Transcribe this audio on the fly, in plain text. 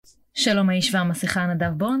שלום האיש והמסכה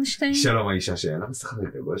נדב בורנשטיין. שלום האישה שאין המסכה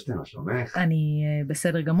בורנשטיין, מה שלומך? אני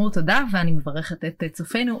בסדר גמור, תודה, ואני מברכת את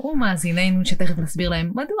צופינו ומאזיננו שתכף נסביר להם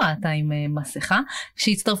מדוע אתה עם מסכה,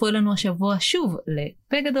 שהצטרפו אלינו השבוע שוב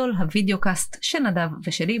לפה גדול, הווידאו-קאסט של נדב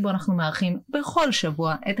ושלי, בו אנחנו מארחים בכל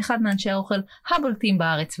שבוע את אחד מאנשי האוכל הבולטים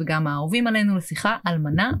בארץ וגם האהובים עלינו לשיחה על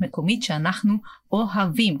מנה מקומית שאנחנו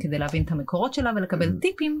אוהבים, כדי להבין את המקורות שלה ולקבל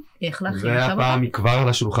טיפים איך להכין. והפעם היא כבר על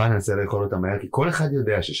השולחן, ננסה לאכול אותה מהר, כי כל אחד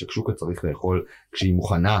יודע ששקשוקה צריך לאכול כשהיא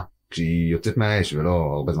מוכנה, כשהיא יוצאת מהאש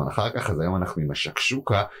ולא הרבה זמן אחר כך. אז היום אנחנו עם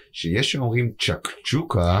השקשוקה, שיש שאומרים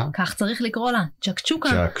שקשוקה. כך צריך לקרוא לה, שקשוקה.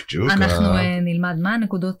 שקשוקה. אנחנו נלמד מה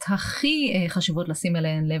הנקודות הכי חשובות לשים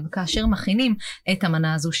אליהן לב, כאשר מכינים את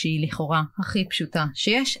המנה הזו שהיא לכאורה הכי פשוטה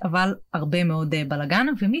שיש, אבל הרבה מאוד בלגן,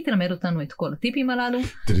 ומי תלמד אותנו את כל הטיפים הללו?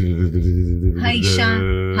 האישה,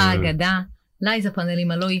 האגדה, לייזה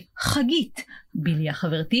פאנלים אלוי, חגית ביליה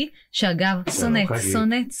חברתי, שאגב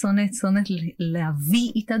סונט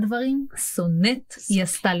להביא איתה דברים, סונט, היא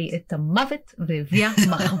עשתה לי את המוות והביאה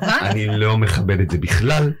מחווה. אני לא מכבד את זה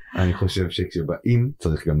בכלל, אני חושב שכשבאים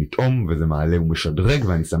צריך גם לטעום, וזה מעלה ומשדרג,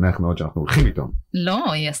 ואני שמח מאוד שאנחנו הולכים איתו.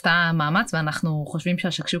 לא, היא עשתה מאמץ, ואנחנו חושבים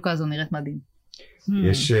שהשקשוקה הזו נראית מדהים.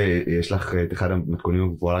 יש לך את אחד המתכונים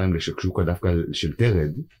הפופולריים לשקשוקה דווקא של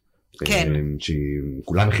תרד, כן.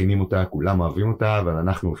 שכולם מכינים אותה, כולם אוהבים אותה, אבל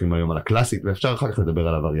אנחנו הולכים היום על הקלאסית, ואפשר אחר כך לדבר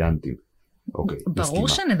על הווריאנטים. אוקיי, ברור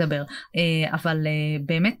שנדבר, אבל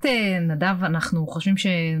באמת נדב, אנחנו חושבים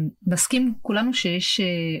שנסכים כולנו שיש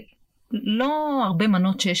לא הרבה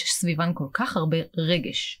מנות שיש סביבן כל כך הרבה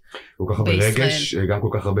רגש. כל כך הרבה רגש, גם כל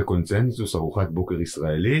כך הרבה קונצנזוס, ארוחת בוקר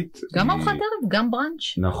ישראלית. גם ארוחת ערב, גם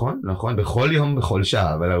ברנץ'. נכון, נכון, בכל יום, בכל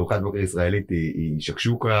שעה, אבל ארוחת בוקר ישראלית היא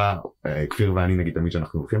שקשוקה. כפיר ואני נגיד תמיד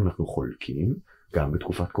שאנחנו הולכים, אנחנו חולקים, גם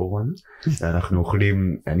בתקופת קורונה. אנחנו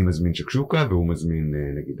אוכלים, אני מזמין שקשוקה, והוא מזמין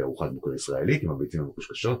נגיד ארוחת בוקר ישראלית, עם הביצים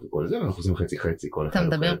המקושקשות וכל זה, ואנחנו עושים חצי חצי כל אחד. אתה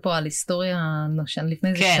מדבר פה על היסטוריה, לפני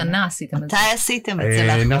איזה שנה עשיתם את זה. מתי עשיתם את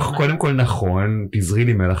זה לאחרונה? קודם כל נכון, תזרי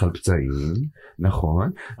לי מלח על פצעים,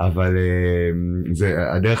 נכון, אבל זה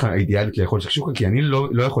הדרך האידיאלית לאכול שקשוקה, כי אני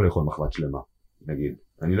לא יכול לאכול מחבת שלמה, נגיד.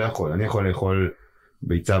 אני לא יכול, אני יכול לאכול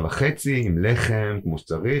ביצה וחצי, עם לחם, כמו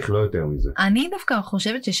שצריך, לא יותר מזה. אני דווקא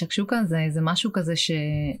חושבת ששקשוקה זה משהו כזה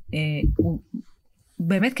שהוא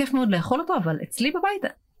באמת כיף מאוד לאכול אותו, אבל אצלי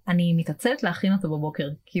בבית אני מתעצלת להכין אותו בבוקר.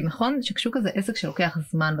 כי נכון, שקשוקה זה עסק שלוקח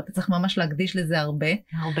זמן, ואתה צריך ממש להקדיש לזה הרבה.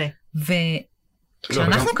 הרבה.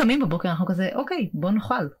 כשאנחנו קמים בבוקר, אנחנו כזה, אוקיי, בוא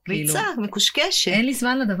נאכל. ביצה, מקושקשת. אין לי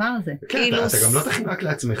זמן לדבר הזה. כן, אתה גם לא תכין רק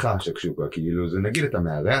לעצמך שקשוקה, כאילו זה נגיד אתה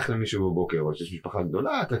מארח למישהו בבוקר, או שיש משפחה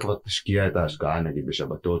גדולה, אתה כבר תשקיע את ההשקעה נגיד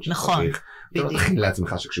בשבתות. נכון. אתה לא תכין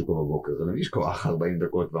לעצמך שקשוקה בבוקר, זה נגיד שכוח 40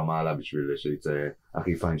 דקות ומעלה בשביל שיצא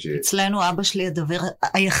הכי פיין ש... אצלנו אבא שלי הדבר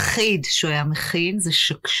היחיד שהוא היה מכין זה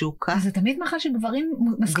שקשוקה. זה תמיד מחל שגברים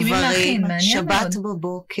מסכימים להכין, מעניין מאוד. שבת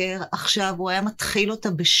בבוקר, עכשיו הוא היה מתחיל אותה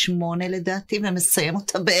ב8 לדעתי, ומסיים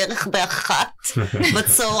אותה בערך ב1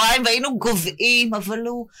 בצהריים, והיינו גובעים, אבל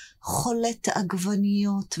הוא חולט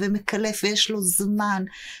העגבניות ומקלף, ויש לו זמן,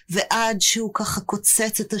 ועד שהוא ככה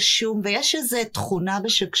קוצץ את השום, ויש איזו תכונה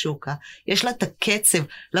בשקשוקה, יש לה את הקצב,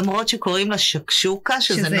 למרות שקוראים לה שקשוקה,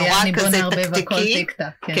 שזה נורא כזה תקתקי,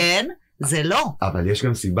 כן, זה לא. אבל יש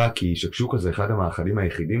גם סיבה, כי שקשוקה זה אחד המאכלים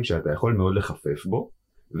היחידים שאתה יכול מאוד לחפף בו,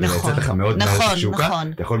 ולצאת לך מאוד מהשקשוקה,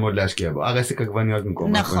 אתה יכול מאוד להשקיע בו. הרסק עגבניות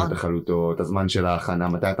במקום העגבניות החלוטות, הזמן של ההכנה,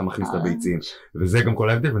 מתי אתה מכניס את הביצים, וזה גם כל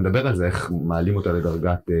ההבדל, ונדבר על זה, איך מעלים אותה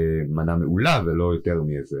לדרגת מנה מעולה, ולא יותר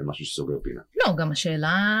מאיזה משהו שסוגר פינה. לא, גם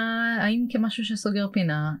השאלה, האם כמשהו שסוגר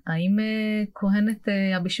פינה, האם כהנת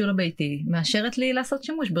הבישול הביתי מאשרת לי לעשות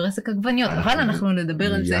שימוש ברסק עגבניות, אבל אנחנו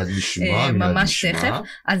נדבר על זה ממש תכף.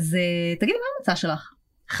 אז תגידי, מה המצע שלך?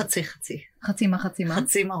 חצי. חצי מה?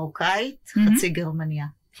 חצי מרוקאית, חצי גרמניה.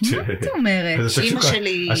 מה את אומרת? אמא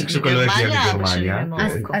שלי מגרמניה.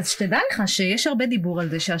 אז שתדע לך שיש הרבה דיבור על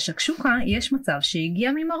זה שהשקשוקה יש מצב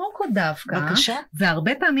שהגיע ממרוקו דווקא. בבקשה.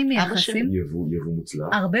 והרבה פעמים מייחסים, יבוא מוצלח.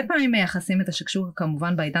 הרבה פעמים מייחסים את השקשוקה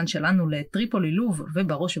כמובן בעידן שלנו לטריפולי לוב,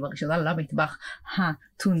 ובראש ובראשונה למטבח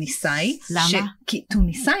התוניסאי. למה? כי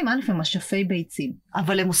תוניסאים א' הם אשפי ביצים.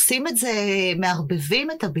 אבל הם עושים את זה, מערבבים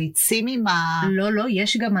את הביצים עם ה... לא,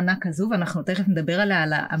 יש גם מנה כזו, ואנחנו תכף נדבר עליה,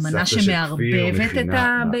 על המנה שמערבבת את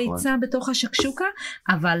הביצה בתוך השקשוקה,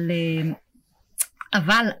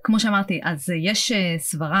 אבל כמו שאמרתי, אז יש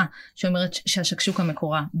סברה שאומרת שהשקשוקה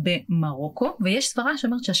מקורה במרוקו, ויש סברה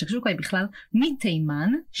שאומרת שהשקשוקה היא בכלל מתימן,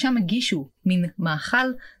 שם הגישו מין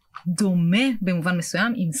מאכל דומה במובן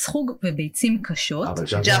מסוים, עם סחוג וביצים קשות. אבל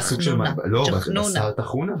שם זה הסוג של... לא, בשר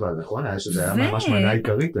טחון אבל, נכון? זה היה ממש מנה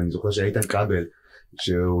עיקרית, אני זוכר שאיתן כבל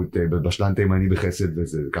שהוא בשלן תימני בחסד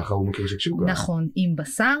וזה, ככה הוא מכיר שקשוקה. נכון, עם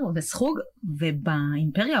בשר וסחוג,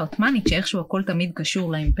 ובאימפריה העות'מאנית, שאיכשהו הכל תמיד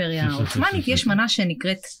קשור לאימפריה העות'מאנית, יש מנה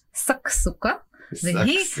שנקראת שקשוקה,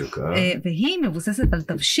 והיא מבוססת על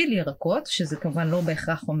תבשיל ירקות, שזה כמובן לא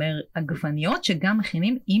בהכרח אומר עגבניות, שגם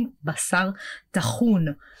מכינים עם בשר טחון,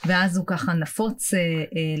 ואז הוא ככה נפוץ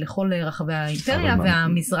לכל רחבי האימפריה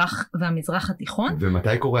והמזרח התיכון.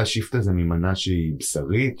 ומתי קורה השיפט הזה ממנה שהיא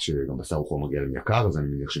בשרית, שגם בשר הוא חומר גלם יקר, אז אני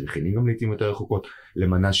מניח שמכינים גם לעתים יותר רחוקות,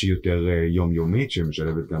 למנה שהיא יותר יומיומית,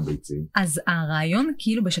 שמשלבת גם ביצים? אז הרעיון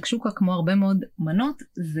כאילו בשקשוקה, כמו הרבה מאוד מנות,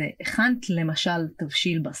 זה הכנת למשל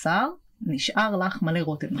תבשיל בשר, נשאר לך מלא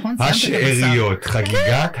רוטב, נכון? השאריות,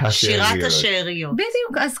 חגיגת השאריות. שירת השאריות.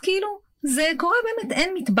 בדיוק, אז כאילו, זה קורה באמת,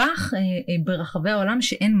 אין מטבח ברחבי העולם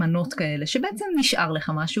שאין מנות כאלה, שבעצם נשאר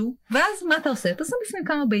לך משהו, ואז מה אתה עושה? אתה שם בפנים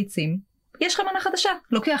כמה ביצים, יש לך מנה חדשה,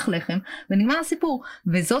 לוקח לחם, ונגמר הסיפור.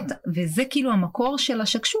 וזה כאילו המקור של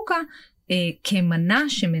השקשוקה, כמנה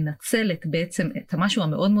שמנצלת בעצם את המשהו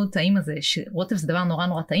המאוד מאוד טעים הזה, שרוטב זה דבר נורא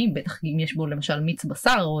נורא טעים, בטח אם יש בו למשל מיץ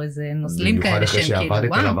בשר או איזה נוזלים כאלה שהם כאילו, במיוחד אחרי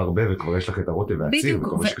שעבדת עליו הרבה וכבר יש לך את הרוטב והציר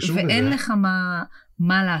וכל מה שקשור לזה. ואין לך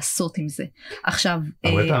מה לעשות עם זה. עכשיו...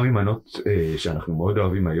 הרבה פעמים מנות שאנחנו מאוד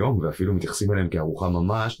אוהבים היום, ואפילו מתייחסים אליהם כארוחה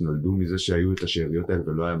ממש, נולדו מזה שהיו את השאריות האלה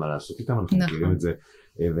ולא היה מה לעשות איתם, אנחנו מכירים את זה.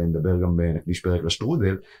 ונדבר גם, נקדיש פרק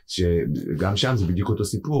לשטרודל, שגם שם זה בדיוק אותו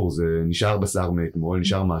סיפור, זה נשאר בשר מאתמול,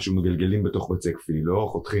 נשאר משהו, מגלגלים בתוך בצק פילו,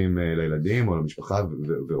 חותכים לילדים או למשפחה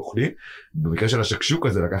ואוכלים. במקרה של השקשוקה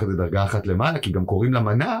זה לקח את זה דרגה אחת למעלה, כי גם קוראים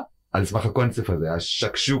למנה על סמך הקונספט הזה,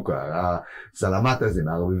 השקשוקה, הסלמת הזה,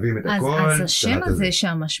 מערבבים את הכל. אז השם הזה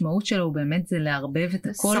שהמשמעות שלו באמת זה לערבב את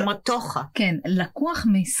הכל. סמטוחה. כן, לקוח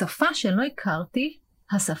משפה שלא הכרתי,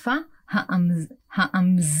 השפה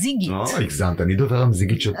האמזיגית. הגזמת, אני דובר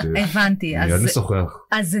אמזיגית שוטף. הבנתי. מיד משוחח.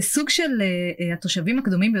 אז זה סוג של התושבים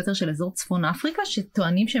הקדומים ביותר של אזור צפון אפריקה,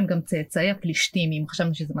 שטוענים שהם גם צאצאי הפלישתים.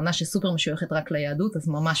 חשבנו שזו מנה שסופר משויכת רק ליהדות, אז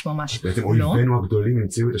ממש ממש לא. בעצם אויבינו הגדולים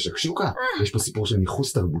המציאו את השקשוקה. יש פה סיפור של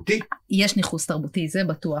ניחוס תרבותי. יש ניחוס תרבותי, זה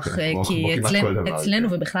בטוח. כי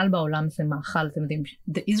אצלנו ובכלל בעולם זה מאכל, אתם יודעים,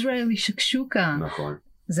 The Israeli שקשוקה. נכון.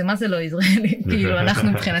 זה מה זה לא ישראלי, כאילו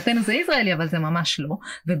אנחנו מבחינתנו זה ישראלי, אבל זה ממש לא.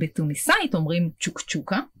 ובתוניסאית אומרים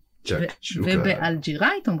צ'וקצ'וקה,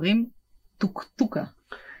 ובאלג'יראית אומרים טוקטוקה,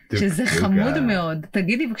 שזה חמוד מאוד.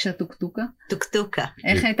 תגידי בבקשה טוקטוקה. טוקטוקה.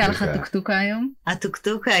 איך הייתה לך טוקטוקה היום?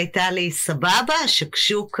 הטוקטוקה הייתה לי סבבה,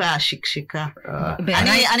 שקשוקה, שקשוקה.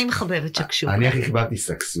 אני מחבבת שקשוקה. אני הכי חיברתי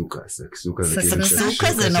סקסוקה. סקסוקה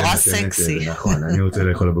זה נורא סקסי. נכון, אני רוצה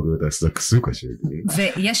לאכול לבגרות הסקסוקה שלי.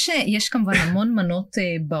 ויש כמובן המון מנות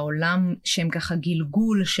בעולם שהם ככה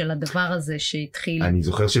גלגול של הדבר הזה שהתחיל. אני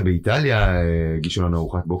זוכר שבאיטליה הגישו לנו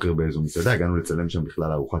ארוחת בוקר באיזו מסעדה, הגענו לצלם שם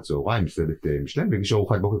בכלל ארוחת צהריים, מסעדת משלם, והגישו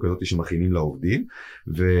ארוחת בוקר כזאת שמכינים לעובדים.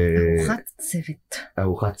 ארוחת צוות.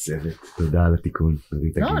 ארוחת צוות, תודה על התיקון.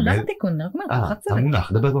 לא, לא התיקון, רק מה, ארוחת צוות.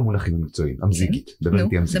 המונח, דבר במונחים המקצועיים, אמזיגית, דבר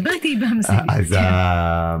איתי אמזיגית. דבר איתי באמזיגית.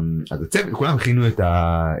 אז הצוות, כולם הכינו את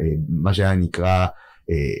מה שהיה נקרא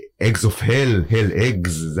eggs of hell, hell eggs,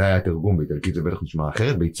 זה היה התרגום, באיטלקית זה בטח נשמע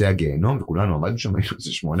אחרת, ביצי הגיהנום, וכולנו עמדנו שם, היינו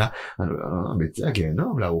איזה 8, ביצי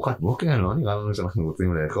הגיהנום, לארוחת בוקר, לא נראה לנו שאנחנו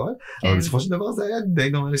רוצים לאכול, אבל בסופו של דבר זה היה די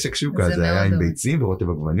דומה לשקשוקה, זה היה עם ביצים ורוטב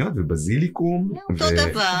עגבניות ובזיליקום, אותו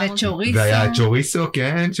דבר, וצ'וריסו, והיה צ'וריסו,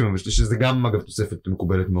 כן, שזה גם אגב תוספת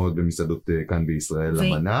מקובלת מאוד במסעדות כאן בישראל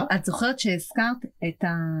למנה. את זוכרת שהזכרת את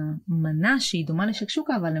המנה שהיא דומה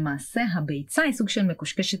לשקשוקה, אבל למעשה הביצה היא סוג של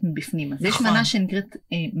מקושקשת מבפנים, אז יש מנה שנקראת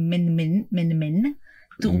מנמן,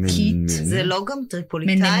 טורקית. זה לא גם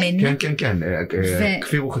טריפוליטאי? כן,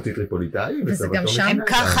 כפיר הוא חצי טריפוליטאי. וזה גם שם.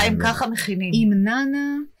 הם ככה מכינים. עם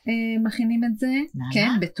נאנה מכינים את זה, כן,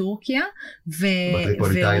 בטורקיה.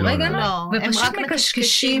 בטריפוליטאי לא. הם רק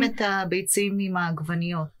מקשקשים את הביצים עם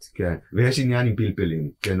העגבניות. כן, ויש עניין עם פלפלים,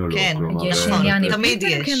 כן או לא. כן, יש עניין עם תמיד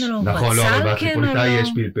יש. נכון, לא, אבל בטריפוליטאי יש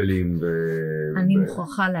פלפלים. אני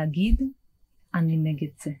מוכרחה להגיד, אני נגד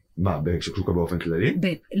זה. מה, בשקשוקה באופן כללי?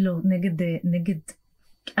 לא, נגד,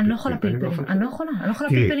 אני לא יכולה פלפלים, אני לא יכולה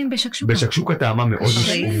פלפלים בשקשוקה. בשקשוקה טעמה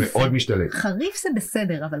מאוד משתלט. חריף זה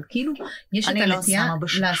בסדר, אבל כאילו, יש את הנטייה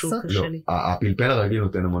לעשות שלי. הפלפל הרגיל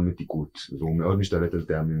נותן המון מתיקות, והוא מאוד משתלט על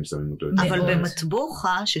טעמים שמים אותו. אבל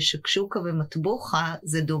במטבוחה, ששקשוקה ומטבוחה,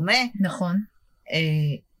 זה דומה. נכון.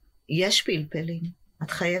 יש פלפלים,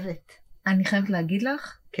 את חייבת. אני חייבת להגיד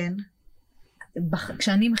לך? כן.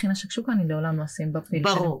 כשאני מכינה שקשוקה אני לעולם לא אשים בפלפל.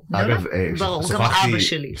 ברור. אגב, גם אבא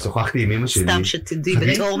שלי. שוחחתי עם אמא שלי. סתם שתדעי,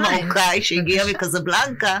 בתור מרוקאי שהגיע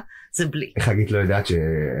מקזבלנקה, זה בלי. איך אגיד לא יודעת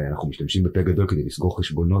שאנחנו משתמשים בפה גדול כדי לסגור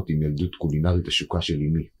חשבונות עם ילדות קולינרית השוקה של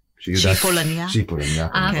אמי. שהיא פולניה. שהיא פולניה.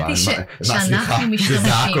 אהבתי שאנחנו משתמשים. זה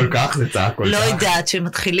צעק כל כך, זה צעק כל כך. לא יודעת,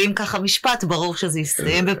 שמתחילים ככה משפט, ברור שזה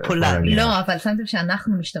יסתיים בפולניה. לא, אבל שמתם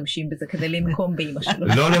שאנחנו משתמשים בזה כדי לנקום באמא שלו.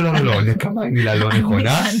 לא, נקמה היא מילה לא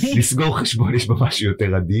נכונה. לסגור חשבון יש בה משהו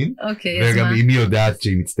יותר עדין. וגם אם היא יודעת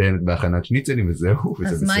שהיא מצטיינת בהכנת שניצלים וזהו, וזה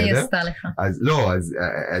בסדר. אז מה היא עשתה לך?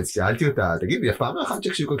 אז שאלתי אותה, תגיד, אף פעם לא הכנת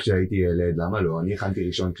שקשוקה כשהייתי ילד, למה לא? אני הכנתי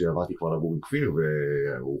ראשון כשעברתי כבר לגור עם כפיר,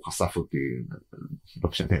 והוא חשף אותי, לא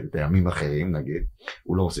משנה, טעמים אחרים נגיד,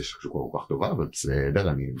 הוא לא עושה שקשוקה כל כך טובה, אבל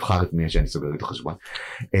בסדר, אני אבחר את מי שאני סוגר איתו חשבון.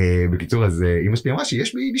 בקיצור, אז אמא שלי אמרה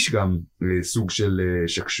שיש ביידיש גם סוג של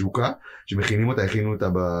שקשוקה, שמכינים אותה, הכינו אותה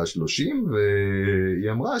ב-30,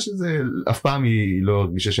 והיא אמרה שזה, אף פעם היא לא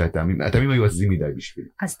הרגישה שהטעמים היו עזים מדי בשביל.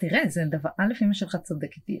 אז תראה, זה דבר, א' אמא שלך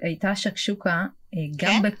צודקת, הייתה שקשוקה,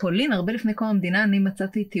 גם בפולין, הרבה לפני קום המדינה, אני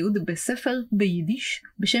מצאתי תיעוד בספר ביידיש,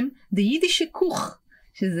 בשם די יידיש כוך,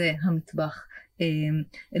 שזה המטבח.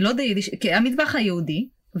 לא די יידיש, המטבח היהודי,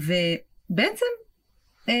 ובעצם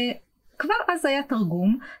כבר אז היה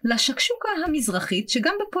תרגום לשקשוקה המזרחית,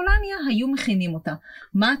 שגם בפולניה היו מכינים אותה.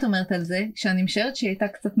 מה את אומרת על זה? שאני משערת שהיא הייתה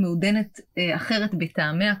קצת מעודנת אחרת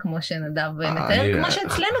בטעמיה, כמו שנדב מתאר, כמו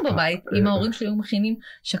שאצלנו בבית, אם ההורים שלי היו מכינים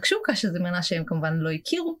שקשוקה, שזה מנה שהם כמובן לא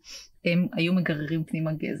הכירו, הם היו מגררים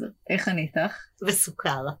פנימה גזר. איך אני איתך?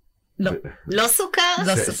 וסוכר. לא. לא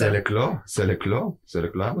סוכר? סלק לא? סלק לא?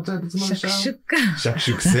 סלק לא היה מוצא את עצמו לשם? שקשוקה.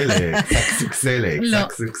 שקשוק סלק, סקסוק סלק,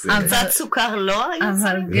 סקסוק סלק. קצת סוכר לא היה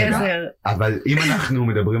אבל גזר. אבל אם אנחנו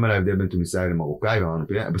מדברים על ההבדל בין תוניסאי למרוקאי,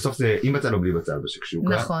 בסוף זה עם בצל או בלי בצל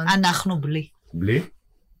בשקשוקה? נכון. אנחנו בלי. בלי?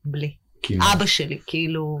 בלי. אבא שלי,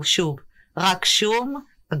 כאילו, שוב, רק שום,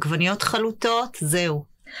 עגבניות חלוטות,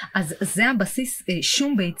 זהו. אז זה הבסיס,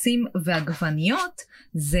 שום ביצים ועגבניות,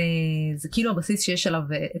 זה כאילו הבסיס שיש עליו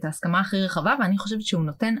את ההסכמה הכי רחבה, ואני חושבת שהוא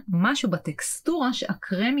נותן משהו בטקסטורה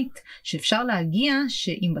הקרמית שאפשר להגיע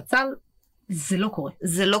שעם בצל זה לא קורה.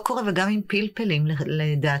 זה לא קורה, וגם עם פלפלים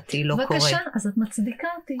לדעתי לא קורה. בבקשה, אז את מצדיקה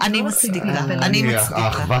אותי. אני מצדיקה, אני מצדיקה.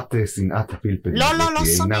 האחוות שנאת הפלפלים. לא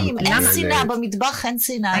שונאים, אין שנאה, במטבח אין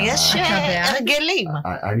שנאה, יש הרגלים.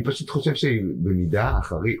 אני פשוט חושב שבמידה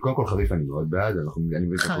חריף, קודם כל חריף אני מאוד בעד,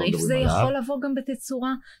 חריף זה יכול לבוא גם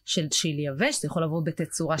בתצורה של צ'ילי יבש, זה יכול לבוא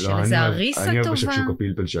בתצורה של איזה אריסה טובה. אני אוהב בשקשוקה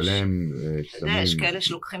פלפל שלם. יש כאלה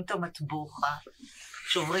שלוקחים את המטבוחה.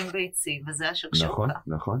 שוברים ביצים, וזה השקשוקה.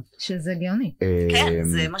 נכון. שזה גאוני. כן,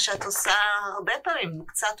 זה מה שאת עושה הרבה פעמים,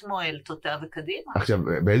 קצת מועלת אותה וקדימה. עכשיו,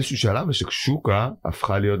 באיזשהו שלב השקשוקה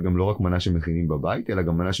הפכה להיות גם לא רק מנה שמכינים בבית, אלא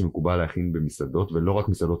גם מנה שמקובל להכין במסעדות, ולא רק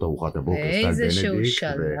מסעדות ארוחת הבוקר. איזשהו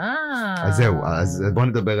שלב. אז זהו, אז בואו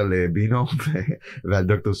נדבר על בינו ועל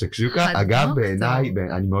דוקטור שקשוקה. אגב, בעיניי,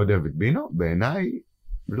 אני מאוד אוהב את בינו, בעיניי,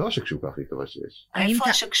 לא השקשוקה הכי טובה שיש. איפה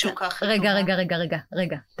השקשוקה הכי טובה?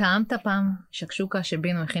 רגע. טעמת פעם שקשוקה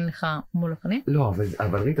שבינו הכין לך מול הפנים? לא,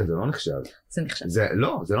 אבל ריטה, זה לא נחשב. זה נחשב.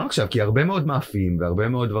 לא, זה לא נחשב, כי הרבה מאוד מאפים והרבה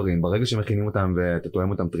מאוד דברים, ברגע שמכינים אותם ואתה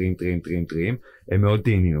תואם אותם טריים, הם מאוד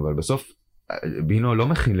טעימים, אבל בסוף בינו לא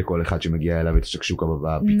מכין לכל אחד שמגיע אליו את השקשוקה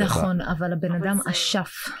בפיתה. נכון, אבל הבן אדם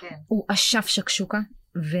אשף. הוא אשף שקשוקה,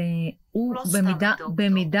 והוא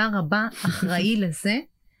במידה רבה אחראי לזה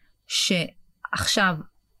שעכשיו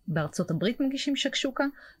בארצות הברית מגישים שקשוקה,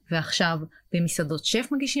 ועכשיו במסעדות שף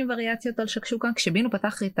מגישים וריאציות על שקשוקה. כשבינו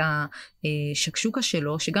פתח את השקשוקה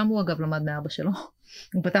שלו, שגם הוא אגב למד מאבא שלו,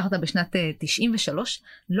 הוא פתח אותה בשנת 93,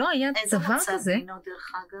 לא היה דבר כזה. איזה מצב בינו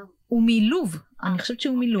דרך אגב? הוא מילוב, אני חושבת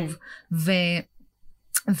שהוא מילוב.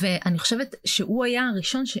 ואני חושבת שהוא היה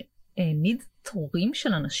הראשון שהעמיד תורים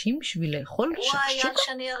של אנשים בשביל לאכול שקשוקה. הוא היה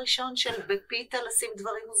השני הראשון של בפיתה לשים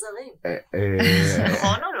דברים מוזרים.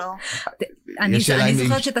 נכון או לא? אני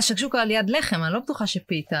זוכרת שאת השקשוקה על יד לחם, אני לא בטוחה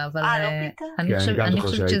שפיתה, אבל אני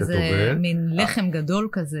חושבת שזה מין לחם גדול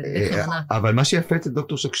כזה, לחם ענק. אבל מה שיפה אצל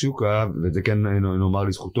דוקטור שקשוקה, וזה כן נאמר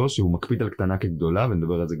לזכותו, שהוא מקפיד על קטנה כגדולה,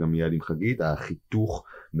 ונדבר על זה גם מיד עם חגית, החיתוך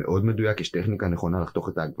מאוד מדויק, יש טכניקה נכונה לחתוך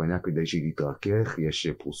את העגבניה כדי שהיא תתרכך, יש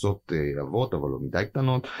פרוסות אבות, אבל לא מדי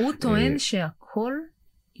קטנות. הוא טוען שהכל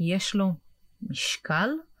יש לו משקל,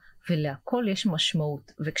 ולהכל יש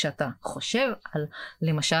משמעות, וכשאתה חושב על,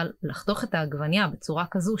 למשל, לחתוך את העגבניה בצורה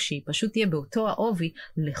כזו, שהיא פשוט תהיה באותו העובי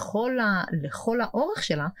לכל האורך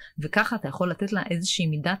שלה, וככה אתה יכול לתת לה איזושהי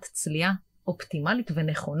מידת צלייה אופטימלית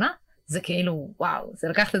ונכונה, זה כאילו, וואו, זה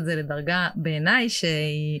לקחת את זה לדרגה בעיניי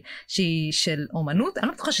שהיא של אומנות. אני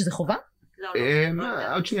לא בטוחה שזה חובה.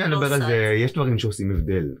 עוד שנייה נדבר על זה, יש דברים שעושים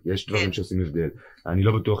הבדל, אני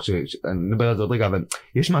לא בטוח אני נדבר על זה עוד רגע, אבל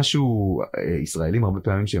יש משהו, ישראלים הרבה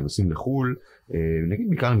פעמים שהם עושים לחול, נגיד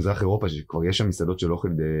מכאן למזרח אירופה, שכבר יש שם מסעדות של אוכל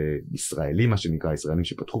ישראלים, מה שנקרא, ישראלים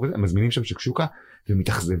שפתחו בזה, הם מזמינים שם שקשוקה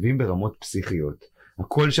ומתאכזבים ברמות פסיכיות.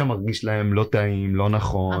 הכל שם מרגיש להם לא טעים, לא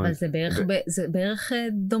נכון. אבל זה בערך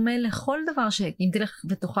דומה לכל דבר שאם תלך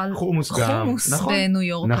ותאכל חומוס בניו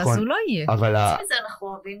יורק, אז הוא לא יהיה. חוץ מזה אנחנו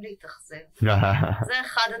אוהבים להתאכזב. זה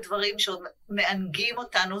אחד הדברים שעוד מענגים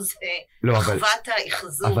אותנו, זה אחוות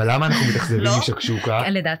האכזוב. אבל למה אנחנו מתאכזבים משקשוקה?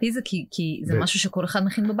 לדעתי זה כי זה משהו שכל אחד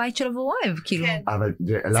מכין בבית שלו והוא אוהב. אבל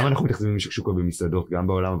למה אנחנו מתאכזבים משקשוקה במסעדות גם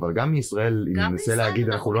בעולם, אבל גם מישראל, אם ננסה להגיד,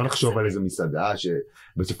 אנחנו לא נחשוב על איזה מסעדה,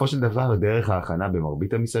 שבסופו של דבר דרך ההכנה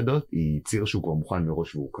במרבית המסעדות היא ציר שהוא כבר מוכן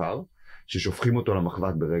מראש והוא קר, ששופכים אותו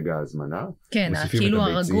למחבת ברגע ההזמנה. כן, כאילו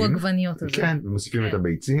הרגו עגבניות הזה. כן, ומוסיפים את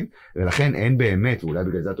הביצים, ולכן אין באמת, ואולי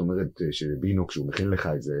בגלל זה את אומרת שבינו, כשהוא מכין לך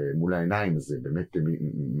את זה מול העיניים, אז זה באמת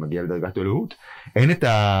מגיע לדרגת אלוהות, אין את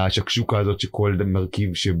השקשוקה הזאת שכל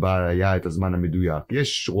מרכיב שבה היה את הזמן המדויק.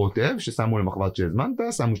 יש רוטב ששמו למחבת שהזמנת,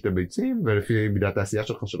 שמו שתי ביצים, ולפי מידת העשייה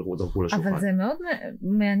שלך שלחו זרקו לשולחן. אבל זה מאוד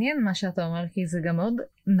מעניין מה שאתה אומר, כי זה גם מאוד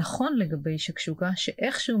נכון לגבי שקשוקה,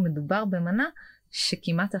 שאיכשהו מדובר במנה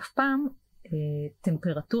שכמעט אף פעם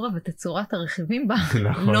טמפרטורה ותצורת הרכיבים בה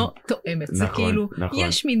לא תואמת. זה כאילו,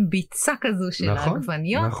 יש מין ביצה כזו של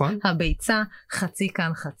העגבניות, הביצה חצי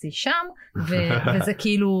כאן חצי שם, וזה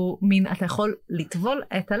כאילו מין, אתה יכול לטבול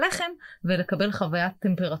את הלחם ולקבל חוויית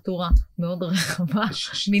טמפרטורה מאוד רחבה,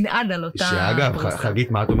 מנעד על אותה... שאגב,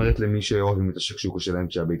 חגית, מה את אומרת למי שאוהבים את השקשוקה שלהם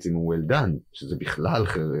כשהביצים הוא well done, שזה בכלל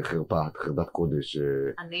חרדת קודש?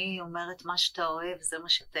 אני אומרת, מה שאתה אוהב זה מה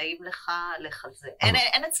שטעים לך, לך זה.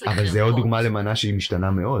 אין אצלי חרפות. אבל זה עוד דוגמה למנה שהיא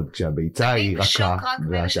משתנה מאוד, כשהביצה היא רכה. אני בשוק רק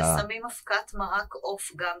בין ששמים אבקת מרק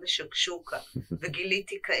עוף גם בשקשוקה,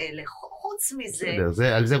 וגיליתי כאלה. חוץ מזה...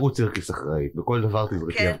 בסדר, על זה רות סירקיס אחראית. בכל דבר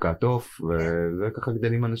תזרקי אבקת עוף, וזה ככה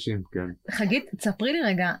גדלים אנשים, כן. חגית, תספרי לי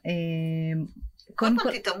רגע... קודם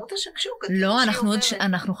כל תטעמו את השקשוקה. לא,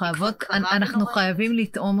 אנחנו חייבים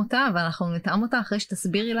לטעום אותה, ואנחנו נטעם אותה אחרי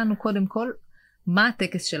שתסבירי לנו קודם כל מה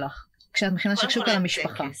הטקס שלך, כשאת מכינה שקשוקה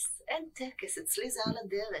למשפחה. אין טקס, אצלי זה על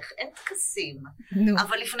הדרך, אין טקסים.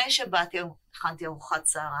 אבל לפני שבאתי, הכנתי ארוחת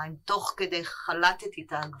צהריים, תוך כדי חלטתי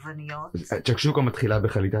את העגבניות. שקשוקה מתחילה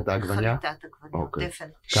בחליטת העגבניה? חליטת העגבניות, דפן.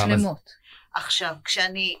 שלמות. עכשיו,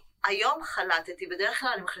 כשאני היום חלטתי, בדרך כלל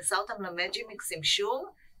אני מכניסה אותם למג'י מיקס עם שום,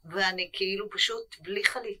 ואני כאילו פשוט בלי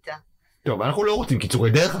חליטה. טוב, אנחנו לא רוצים קיצורי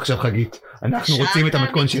דרך עכשיו, חגית. אנחנו רוצים את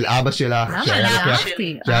המתכון של אבא שלך,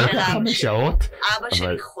 שהיה לוקח 5 שעות. אבא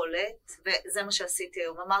שלי חולט, וזה מה שעשיתי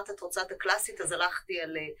היום. אמרת, את רוצה את הקלאסית, אז הלכתי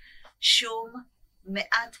על שום,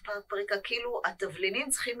 מעט פפריקה, כאילו התבלינים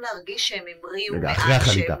צריכים להרגיש שהם המריאו מעט,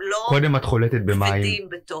 שהם לא כבדים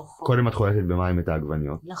בתוכו. קודם את חולטת במים את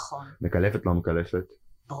העגבניות. נכון. מקלפת, לא מקלפת?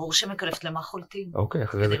 ברור שמקלפת, למה חולטים? אוקיי,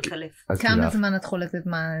 אחרי זה... כמה זמן את חולטת?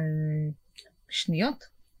 מה...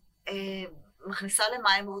 שניות? מכניסה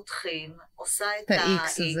למים רותחים, עושה את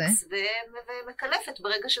ה-X ומקלפת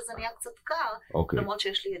ברגע שזה נהיה קצת קר, למרות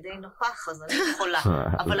שיש לי ידי נפח אז אני יכולה,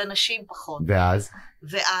 אבל אנשים פחות.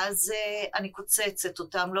 ואז אני קוצצת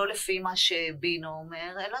אותם, לא לפי מה שבינו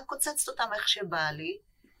אומר, אלא קוצצת אותם איך שבא לי,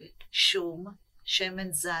 שום,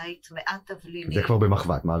 שמן זית, מעט תבלינים. זה כבר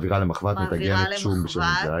במחבת, מעבירה למחבת, מתגנת שום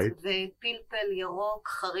בשמן זית. ופלפל ירוק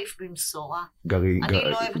חריף במשורה.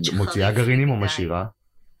 מוציאה גרעינים או משאירה?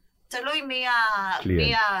 תלוי מי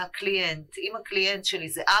הקליינט. אם הקליינט שלי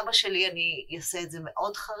זה אבא שלי, אני אעשה את זה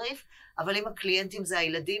מאוד חריף, אבל אם הקליינטים זה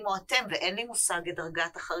הילדים או אתם, ואין לי מושג את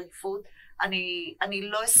דרגת החריפות, אני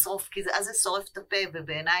לא אשרוף, כי אז זה שורף את הפה,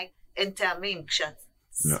 ובעיניי אין טעמים כשאת...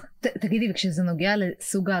 תגידי, וכשזה נוגע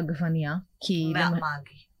לסוג העגבניה, כי...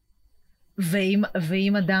 מהמאגי.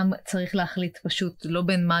 ואם אדם צריך להחליט פשוט לא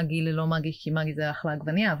בין מאגי ללא מאגי, כי מאגי זה אחלה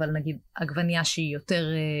עגבניה, אבל נגיד עגבניה שהיא יותר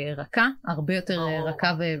רכה, הרבה יותר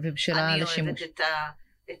רכה ובשלה לשימוש. אני אוהבת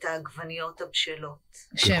את העגבניות הבשלות.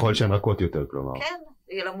 ככל שהן רכות יותר, כלומר. כן,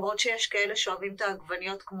 למרות שיש כאלה שאוהבים את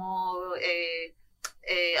העגבניות כמו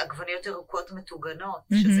עגבניות ירוקות מטוגנות,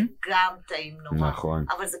 שזה גם טעים נורא. נכון.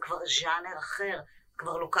 אבל זה כבר ז'אנר אחר.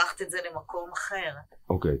 כבר לוקחת את זה למקום אחר.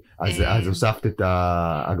 אוקיי, אז הוספת את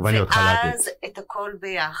העגבניות, חלטת. ואז את הכל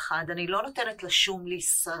ביחד. אני לא נותנת לשום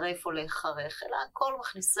להישרף או להיחרך, אלא הכל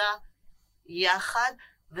מכניסה יחד,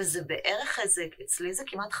 וזה בערך איזה, אצלי זה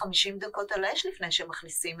כמעט 50 דקות על האש לפני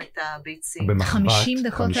שמכניסים את הביצים. במחבת, 50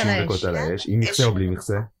 דקות על האש. עם מכסה או בלי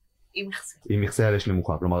מכסה? עם מכסה. עם מכסה על אש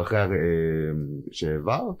נמוכה, כלומר אחרי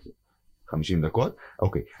שהעברת, 50 דקות,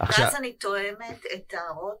 אוקיי. ואז אני תואמת את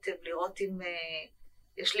הרוטב, לראות אם...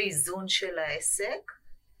 יש לי איזון של העסק,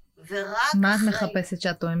 ורק מה את מחפשת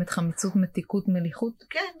שאת תואמת? חמיצות, מתיקות, מליחות?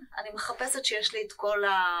 כן, אני מחפשת שיש לי את כל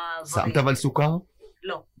הדברים. שמת אבל סוכר?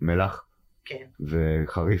 לא. מלח? כן.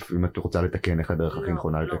 וחריף, אם את רוצה לתקן, איך הדרך הכי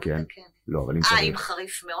נכונה לתקן? לא, אבל אם צריך. אם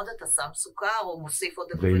חריף מאוד אתה שם סוכר, או מוסיף עוד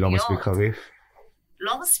ואם לא מספיק חריף?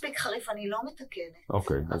 לא מספיק חריף, אני לא מתקנת.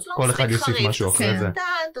 אוקיי, אז כל אחד יוסיף משהו אחרי זה.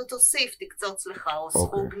 אתה תוסיף, תקצוץ לך, או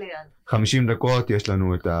סחוג ליד. 50 דקות, יש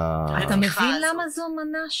לנו את ה... אתה מבין למה זו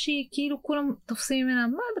מנה שהיא כאילו כולם תופסים ממנה,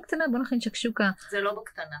 מה בקטנה, בוא נכין שקשוקה. זה לא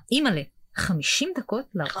בקטנה. אימא'לה, 50 דקות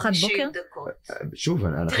לארוחת בוקר? 50 דקות. שוב,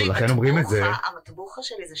 אנחנו לכן אומרים את זה. המטבוחה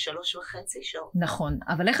שלי זה 3.5 שעות. נכון,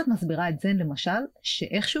 אבל איך את מסבירה את זה למשל,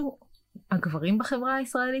 שאיכשהו הגברים בחברה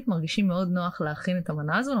הישראלית מרגישים מאוד נוח להכין את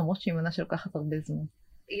המנה הזו, למרות שהיא מנה שלוקחת הרבה זמן.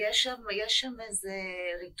 יש שם איזה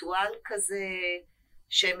ריטואל כזה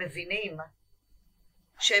שהם מבינים.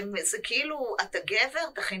 זה כאילו, אתה גבר,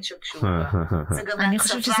 תכין שקשוקה. זה גם מהצבא. אני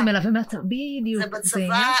חושבת שזה מלווה מהצבא, בדיוק. זה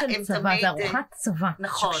בצבא, הם תמיד... זה ארוחת צבא,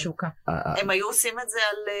 נכון. שקשוקה. הם היו עושים את זה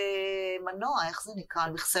על מנוע, איך זה נקרא?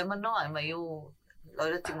 על מכסה מנוע, הם היו, לא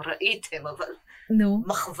יודעת אם ראיתם, אבל...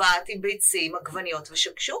 מחבת עם ביצים, עגבניות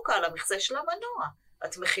ושקשוקה על המכסה של המנוע.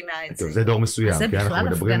 את מכינה את זה. זה דור מסוים. זה בכלל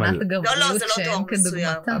הפגנת גבריות לא, זה לא דור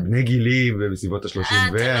מסוים. בני גילי בסביבות ה-30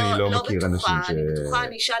 ואני לא מכיר אנשים ש... אני בטוחה,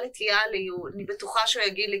 אני אשאל את יאלי, אני בטוחה שהוא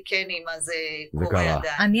יגיד לי כן אם זה קורה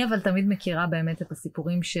עדיין. אני אבל תמיד מכירה באמת את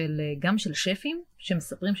הסיפורים גם של שפים,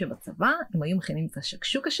 שמספרים שבצבא הם היו מכינים את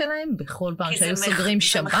השקשוקה שלהם בכל פעם שהיו סוגרים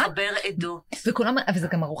שבת. כי זה מחבר עדות. וזה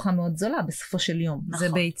גם ארוחה מאוד זולה בסופו של יום. זה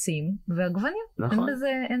ביצים ועגבניות.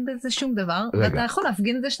 אין בזה שום דבר. ואתה יכול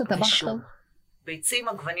להפגין את זה שאתה טבח טוב. ביצים,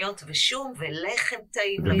 עגבניות ושום, ולחם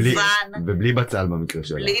טעים, לבן. ובלי בצל במקרה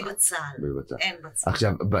שלה. בלי בצל. אין בצל.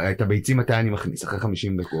 עכשיו, את הביצים מתי אני מכניס? אחרי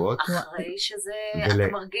 50 דקות? אחרי שזה,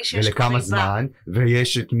 אתה מרגיש שיש כבר ולכמה זמן,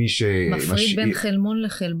 ויש את מי ש... מפריד בין חלמון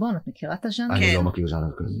לחלבון, את מכירה את הז'אנר? אני לא מכיר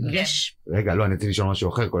ז'אנר כזה. יש. רגע, לא, אני רוצה לשאול משהו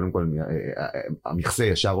אחר, קודם כל, המכסה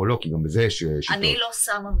ישר או לא, כי גם בזה יש שיטות. אני לא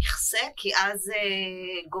שמה מכסה, כי אז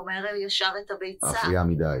גומר ישר את הביצה. אפריע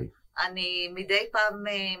מדי. אני מדי פעם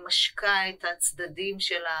משקה את הצדדים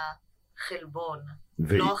של החלבון,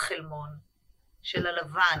 לא החלמון, של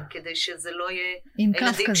הלבן, כדי שזה לא יהיה...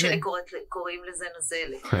 הילדים שלי קוראים לזה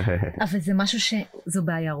נזלת. אבל זה משהו שזו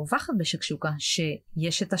בעיה רווחת בשקשוקה,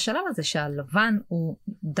 שיש את השלב הזה שהלבן הוא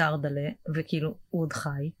דרדלה, וכאילו הוא עוד חי,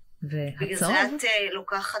 והצהוב... בגלל זה את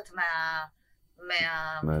לוקחת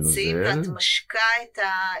מהביצים, ואת משקה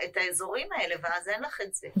את האזורים האלה, ואז אין לך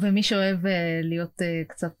את זה. ומי שאוהב להיות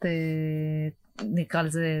קצת, נקרא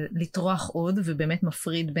לזה, לטרוח עוד, ובאמת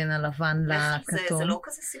מפריד בין הלבן לכתום. זה לא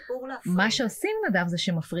כזה סיפור להפריד. מה שעושים נדב זה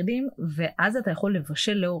שמפרידים, ואז אתה יכול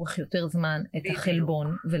לבשל לאורך יותר זמן את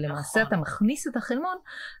החלבון, ולמעשה אתה מכניס את החלבון,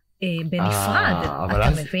 בנפרד,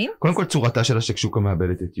 אתה מבין? קודם כל צורתה של השקשוקה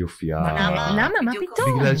מאבדת את יופייה. למה? מה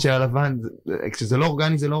פתאום? בגלל שהלבן, כשזה לא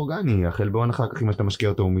אורגני זה לא אורגני, החלבון אחר כך אם אתה משקיע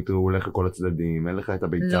אותו הוא הולך לכל הצדדים, אין לך את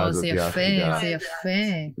הביצה הזאת. לא, זה יפה.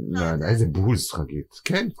 איזה בוז חגית.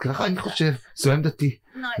 כן, ככה אני חושב, סוים דתי.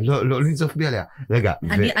 לא לנזוף בי עליה. רגע.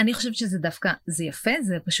 אני חושבת שזה דווקא, זה יפה,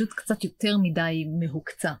 זה פשוט קצת יותר מדי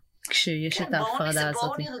מהוקצה. כשיש את ההפרדה הזאת.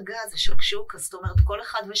 בואו נרגע, זה שקשוקה, זאת אומרת, כל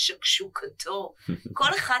אחד ושקשוקתו. כל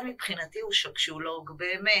אחד מבחינתי הוא שקשולוג,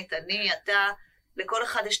 באמת, אתה, לכל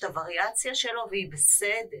אחד יש את הווריאציה שלו, והיא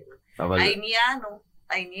בסדר.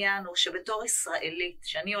 העניין הוא שבתור ישראלית,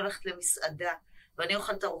 שאני הולכת למסעדה, ואני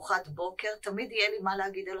אוכלת ארוחת בוקר, תמיד יהיה לי מה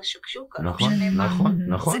להגיד על השקשוקה. נכון.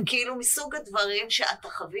 זה כאילו מסוג הדברים שאתה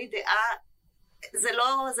חווי דעה, זה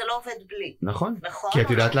לא עובד בלי. נכון. כי את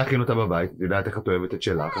יודעת להכין אותה בבית, את יודעת איך את אוהבת את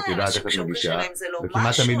שלך, את יודעת איך את מגישה,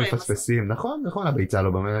 וכמעט תמיד מפספסים. נכון, הביצה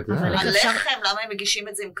לא באמת. הלחם, למה הם מגישים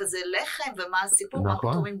את זה עם כזה לחם, ומה הסיפור, מה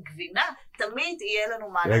פתאום עם גבינה, תמיד יהיה לנו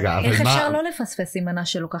מה להגיד. איך אפשר לא לפספס עם מנה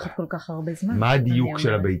שלוקחת כל כך הרבה זמן? מה הדיוק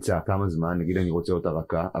של הביצה? כמה זמן? נגיד אני רוצה אותה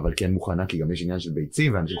רכה, אבל כן מוכנה, כי גם יש עניין של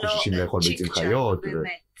ביצים, ואנשים חוששים לאכול ביצים חיות.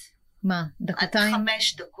 מה? דקותיים?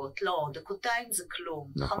 5 דקות, לא, דקותיים זה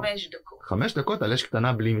כלום, 5 דקות. 5 דקות על אש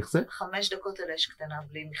קטנה בלי מכסה? 5 דקות על אש קטנה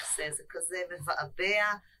בלי מכסה, זה כזה מבעבע,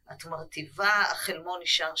 את מרטיבה, החלמון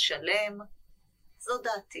נשאר שלם, זו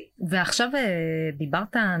דעתי. ועכשיו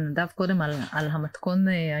דיברת נדב קודם על המתכון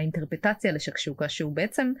האינטרפטציה לשקשוקה, שהוא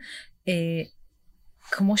בעצם...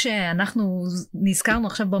 כמו שאנחנו נזכרנו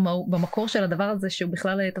עכשיו במקור של הדבר הזה, שהוא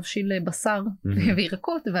בכלל תבשיל בשר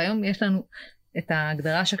וירקות, והיום יש לנו את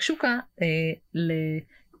ההגדרה השקשוקה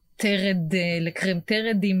לקרם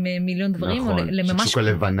טרד עם מיליון דברים, נכון, שקשוקה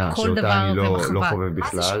לבנה, שאותה אני לא חובב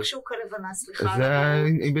בכלל. מה זה שקשוקה לבנה? סליחה.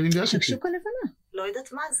 זה שקשוקה לבנה. לא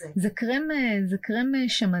יודעת מה זה. זה קרם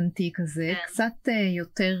שמנתי כזה, קצת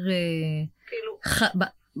יותר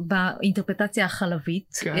באינטרפטציה החלבית,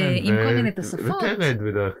 עם כל מיני תוספות. וטרד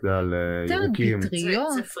בדרך כלל, ירוקים. טרד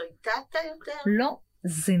פטריות. זה פריטטה יותר? לא,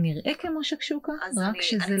 זה נראה כמו שקשוקה, רק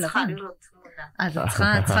שזה לבן. אז אני צריכה לראות תמונה. אז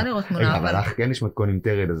את צריכה לראות תמונה. אבל לך כן יש מתכון עם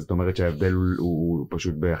טרד, אז זאת אומרת שההבדל הוא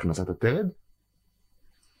פשוט בהכנסת הטרד?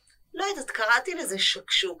 לא יודעת, קרה קראתי לזה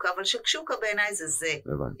שקשוקה, אבל שקשוקה בעיניי זה זה.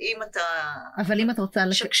 אם אתה... אבל אם את רוצה...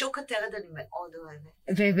 שקשוקה תרד אני מאוד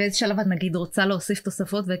אוהבת. ובאיזה שלב את נגיד רוצה להוסיף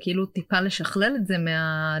תוספות וכאילו טיפה לשכלל את זה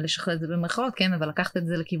לשכלל את זה במרכאות, כן, אבל לקחת את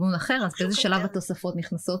זה לכיוון אחר, אז באיזה שלב התוספות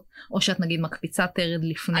נכנסות, או שאת נגיד מקפיצה תרד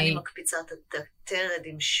לפני... אני מקפיצה את התרד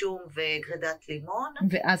עם שום וגרדת לימון.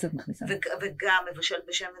 ואז את מכניסה. וגם מבשלת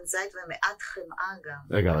בשמן זית ומעט חמאה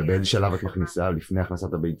גם. רגע, אבל באיזה שלב את מכניסה לפני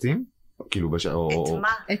הכנסת הביצים? כאילו את מה?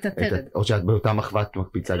 את התרד. או שאת באותה מחבת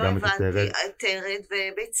מקפיצה גם את התרד? לא הבנתי, תרד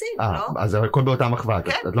וביצים, לא? אז הכל באותה מחבת,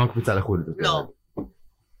 את לא מקפיצה לחוד את התרד. לא.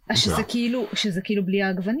 שזה כאילו בלי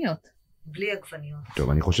העגבניות. בלי עגבניות. טוב,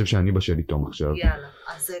 אני חושב שאני בשל איתום עכשיו. יאללה,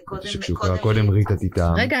 אז קודם ריטה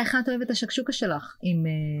תיתם. רגע, איך את אוהבת את השקשוקה שלך?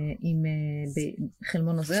 עם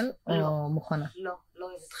חלמון נוזל או מוכנה? לא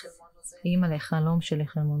אוהבת חלמון נוזל. אימא לך, לא משלי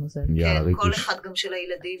חלמון נוזל. כן, כל אחד גם של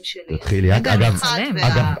הילדים שלי. תתחילי,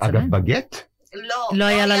 אגב בגט? לא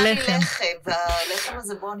היה לה לחם. והלחם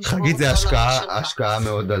הזה בואו נשמור. חגית זה השקעה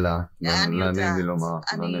מאוד דלה. אני יודעת.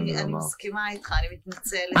 אני מסכימה איתך, אני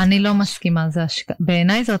מתנצלת. אני לא מסכימה, זה השקעה.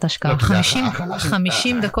 בעיניי זאת השקעה.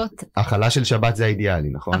 50 דקות. האכלה של שבת זה האידיאלי,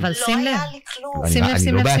 נכון? אבל שים לב. לא היה לי כלום.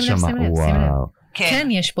 שים לב. וואו. כן,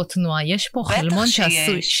 יש פה תנועה, יש פה חלמון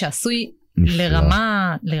שעשוי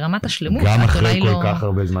לרמת השלמות. גם אחרי כל כך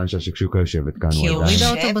הרבה זמן שהשקשוקה יושבת כאן. כי הורידה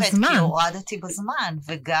אותו בזמן. כי הורדתי בזמן,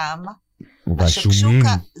 וגם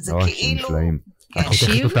השקשוקה זה כאילו... את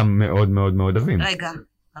חותכת אותם מאוד מאוד מאוד אוהבים.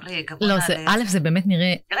 רגע, בוא לא, נעלה. א' זה באמת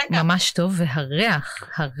נראה ממש טוב,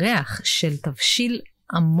 והריח של תבשיל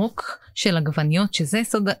עמוק של עגבניות, שזה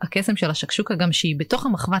יסוד הקסם של השקשוקה, גם שהיא בתוך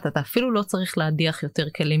המחבת, אתה אפילו לא צריך להדיח יותר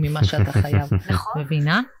כלים ממה שאתה חייב. נכון.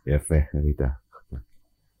 מבינה? יפה, ריטה.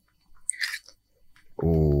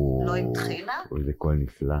 לא עם תחינה? זה קול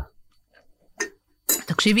נפלא.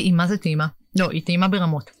 תקשיבי, מה זה טעימה? לא, היא טעימה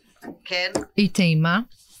ברמות. כן? היא טעימה.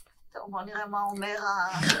 טוב, בוא נראה מה אומר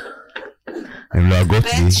הם לא הגות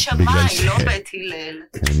לי, בית שמאי, לא בית הלל.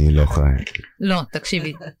 אני לא חי. לא,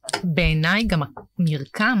 תקשיבי, בעיניי גם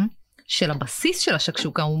המרקם של הבסיס של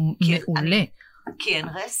השקשוקה הוא מעולה. כי אין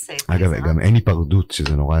רסק. אגב, גם אין היפרדות,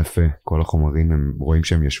 שזה נורא יפה. כל החומרים, הם רואים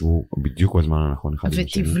שהם ישבו בדיוק בזמן הנכון אחד עם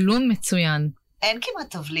השני. וטבלון מצוין. אין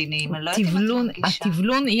כמעט תבלינים, אני לא יודעת אם את מרגישה.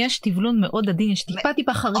 הטבלון, יש טבלון מאוד עדין, יש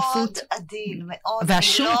טיפה חריפות. מאוד עדין, מאוד. אני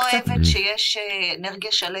לא אוהבת שיש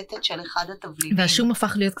אנרגיה שלטת של אחד התבלינים. והשום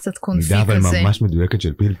הפך להיות קצת קונפי כזה. מידה אבל ממש מדויקת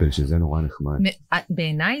של פלפל, שזה נורא נחמד.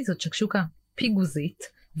 בעיניי זאת שקשוקה פיגוזית,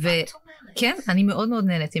 וכן, אני מאוד מאוד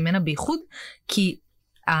נהנית ממנה בייחוד, כי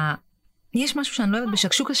יש משהו שאני לא אוהבת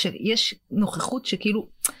בשקשוקה, שיש נוכחות שכאילו...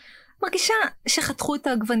 מרגישה שחתכו את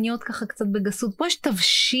העגבניות ככה קצת בגסות. פה יש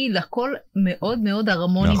תבשיל, הכל מאוד מאוד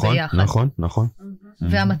הרמוני ביחד. נכון.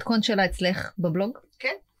 והמתכון שלה אצלך בבלוג?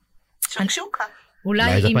 כן, שקשוקה.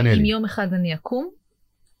 אולי אם יום אחד אני אקום,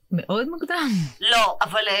 מאוד מוקדם. לא,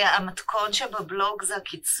 אבל המתכון שבבלוג זה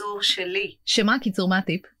הקיצור שלי. שמה הקיצור? מה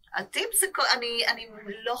הטיפ? הטיפ זה, אני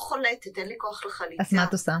לא חולטת, אין לי כוח לחליטה. אז מה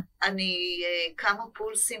את עושה? אני כמה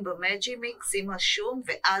פולסים במג'י מיקס עם השום,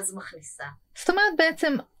 ואז מכניסה. זאת אומרת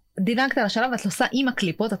בעצם... דילגת על השלב, ואת עושה עם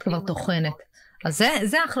הקליפות, את כבר טוחנת. אז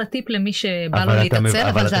זה אחלה טיפ למי שבא לו להתעצל,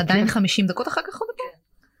 אבל זה עדיין 50 דקות אחר כך עוד פעם.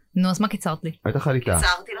 נו, אז מה קיצרת לי? הייתה חליטה.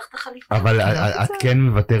 קיצרתי לך את החליטה. אבל את כן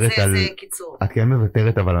מוותרת על... זה קיצור. את כן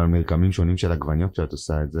מוותרת אבל על מרקמים שונים של עגבניות שאת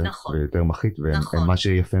עושה את זה. נכון. ויותר מחית, ומה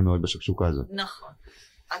שיפה מאוד בשקשוקה הזאת. נכון.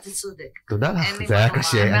 את צודק. תודה לך, זה היה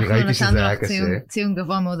קשה, אני ראיתי שזה היה קשה. אנחנו נתנו ציון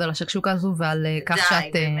גבוה מאוד על השקשוקה הזו, ועל כך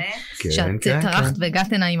שאת טרחת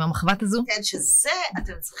והגעת הנה עם המחבת הזו. כן, שזה,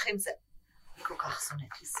 אתם צריכים, זה כל כך שונאת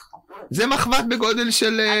לסחור. זה מחבת בגודל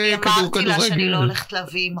של כדור כדורגל. אני אמרתי לה שאני לא הולכת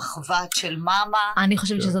להביא מחבת של מאמה. אני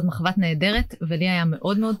חושבת שזאת מחבת נהדרת, ולי היה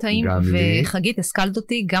מאוד מאוד טעים, וחגית השכלת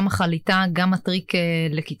אותי, גם החליטה, גם הטריק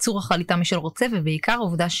לקיצור החליטה מי שרוצה, ובעיקר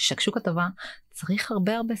העובדה ששקשוקה טובה, צריך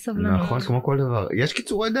הרבה סבלנות. נכון, כמו כל דבר. יש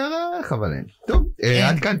קיצורי דרך, אבל אין. טוב,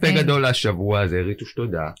 עד כאן פה גדול השבוע הזה, ריטוש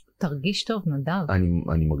תודה. תרגיש טוב, נדב.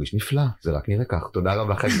 אני מרגיש נפלא, זה רק נראה כך. תודה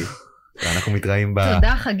רבה חגית. ואנחנו מתראים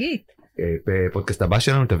תודה חגית. בפודקאסט הבא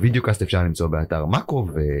שלנו. את הוידאו קאסט אפשר למצוא באתר מקו,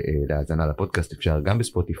 ולהאזנה לפודקאסט אפשר גם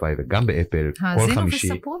בספוטיפיי וגם באפל. האזינו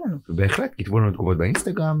וספרו לנו. בהחלט, כתבו לנו תגובות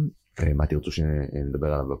באינסטגרם, מה תרצו שנדבר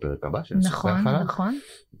עליו בפרק הבא. נכון.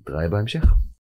 נתראה בהמשך.